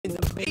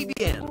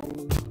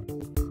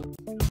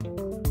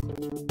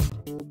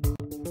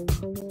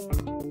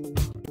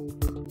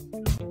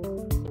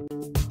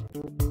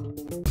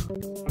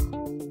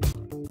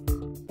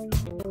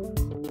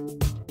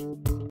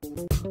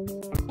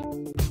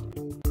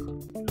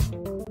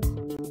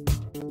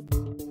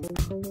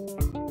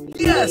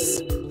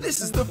Yes! This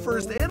is the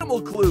first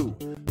animal clue.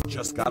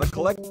 Just gotta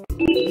collect...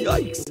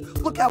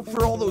 Yikes! Look out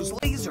for all those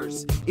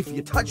lasers. If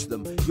you touch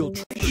them, you'll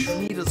trigger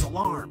Danita's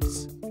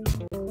alarms.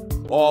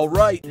 All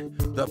right,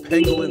 the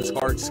penguin's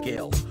heart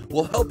scales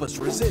will help us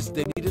resist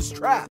Danita's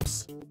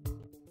traps.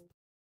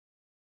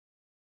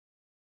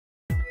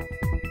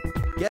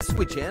 Guess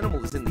which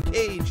animal is in the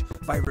cage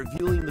by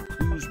revealing the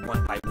clues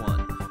one by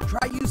one.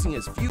 Try using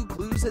as few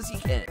clues as you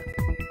can.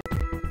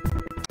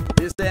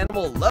 This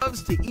animal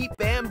loves to eat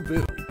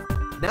bamboo.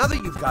 Now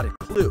that you've got a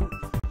clue,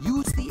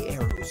 use the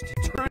arrows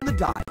to turn the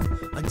dial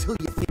until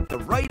you think the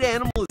right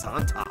animal is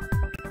on top.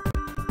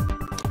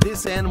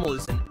 This animal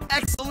is an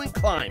excellent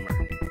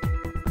climber.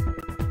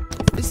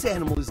 This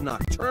animal is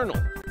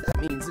nocturnal. That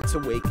means it's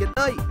awake at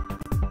night.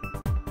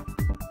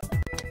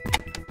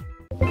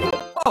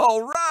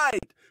 All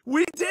right,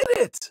 we did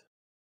it!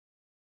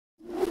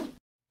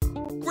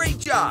 Great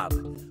job!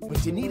 But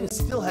Danita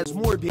still has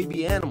more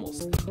baby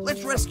animals.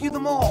 Let's rescue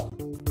them all.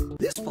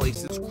 This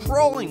place is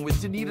crawling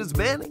with Danita's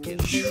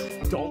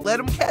mannequins. Don't let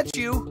them catch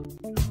you.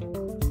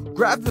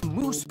 Grab the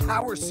moose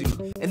power suit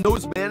and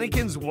those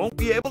mannequins won't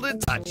be able to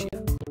touch you.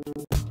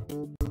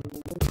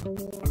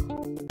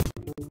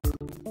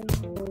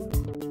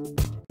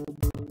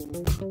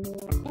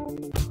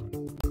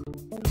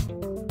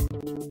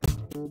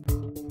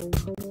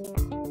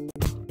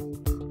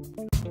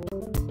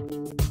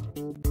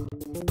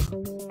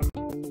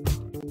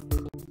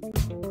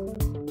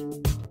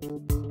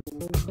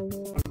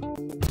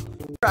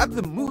 Grab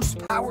the moose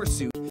power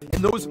suit,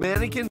 and those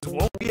mannequins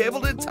won't be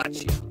able to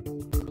touch you.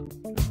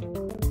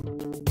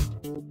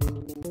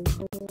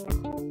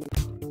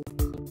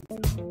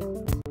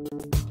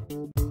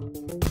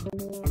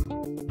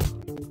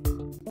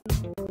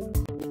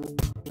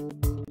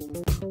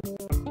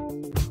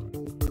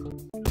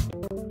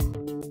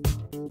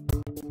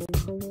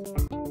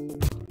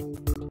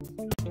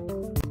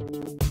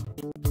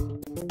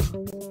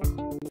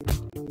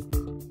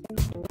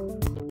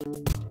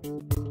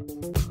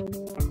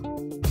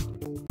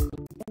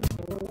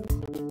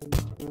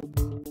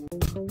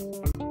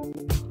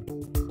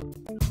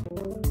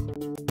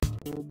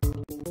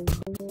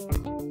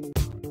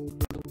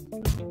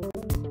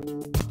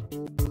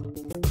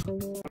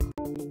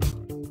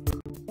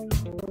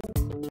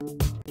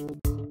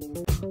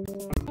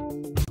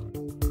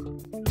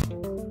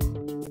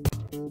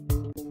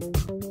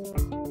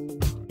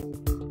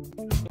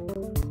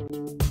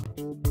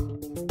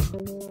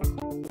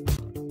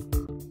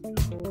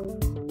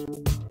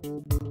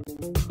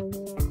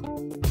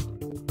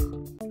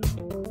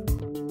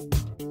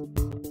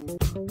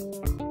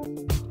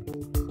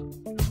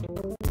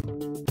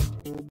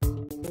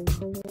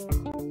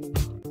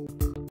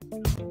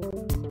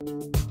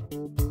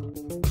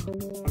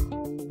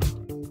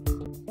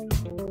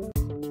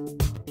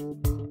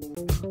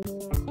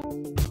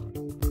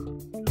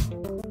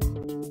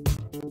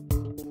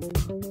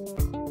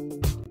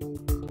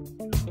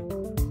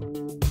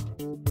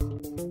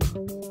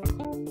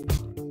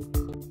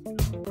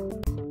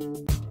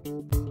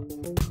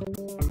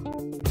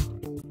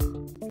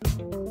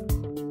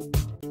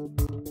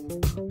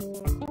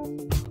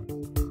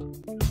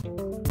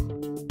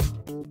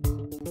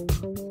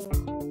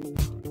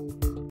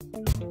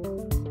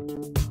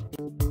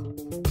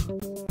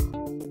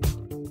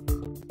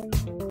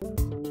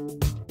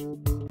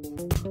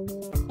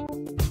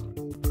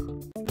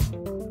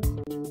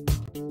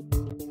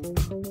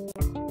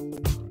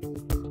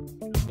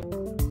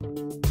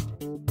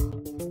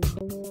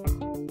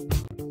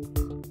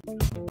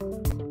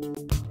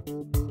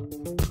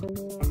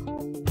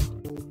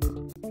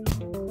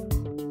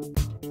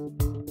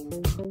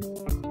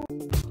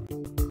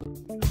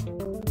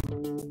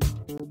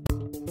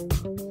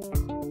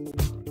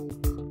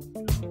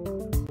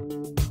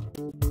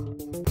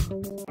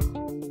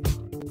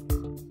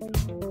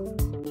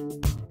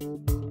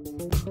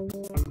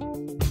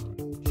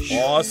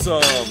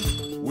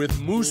 Awesome! With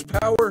moose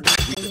power,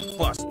 we can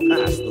bust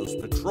past those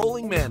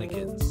patrolling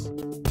mannequins.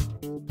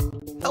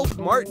 Help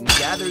Martin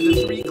gather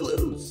the 3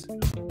 clues.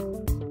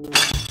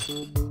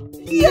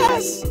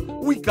 Yes!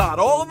 We got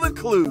all the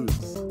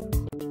clues!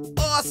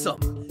 Awesome!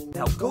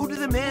 Now go to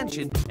the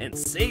mansion and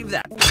save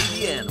that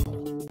baby animal.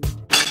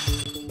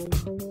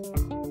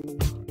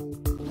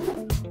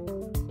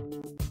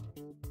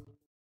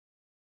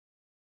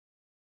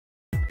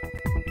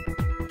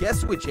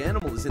 Guess which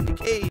animal is in the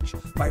cage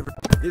by...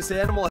 This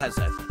animal has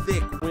a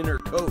thick winter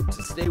coat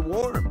to stay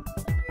warm.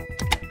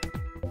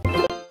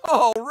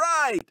 All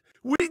right!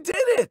 We did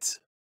it!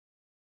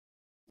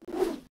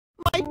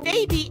 My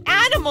baby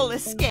animal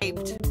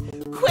escaped!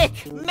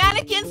 Quick,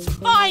 mannequins,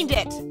 find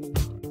it!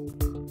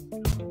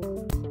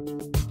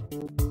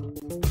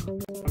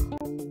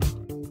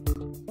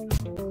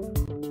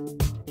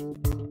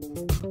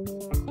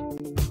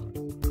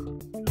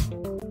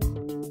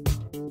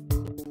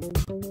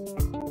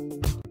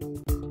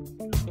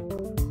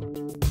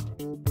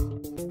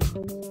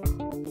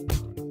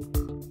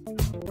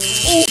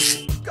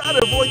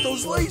 Gotta avoid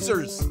those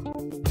lasers!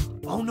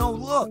 Oh no,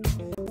 look!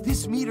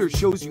 This meter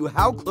shows you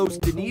how close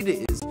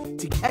Danita is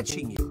to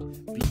catching you.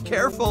 Be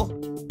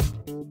Careful.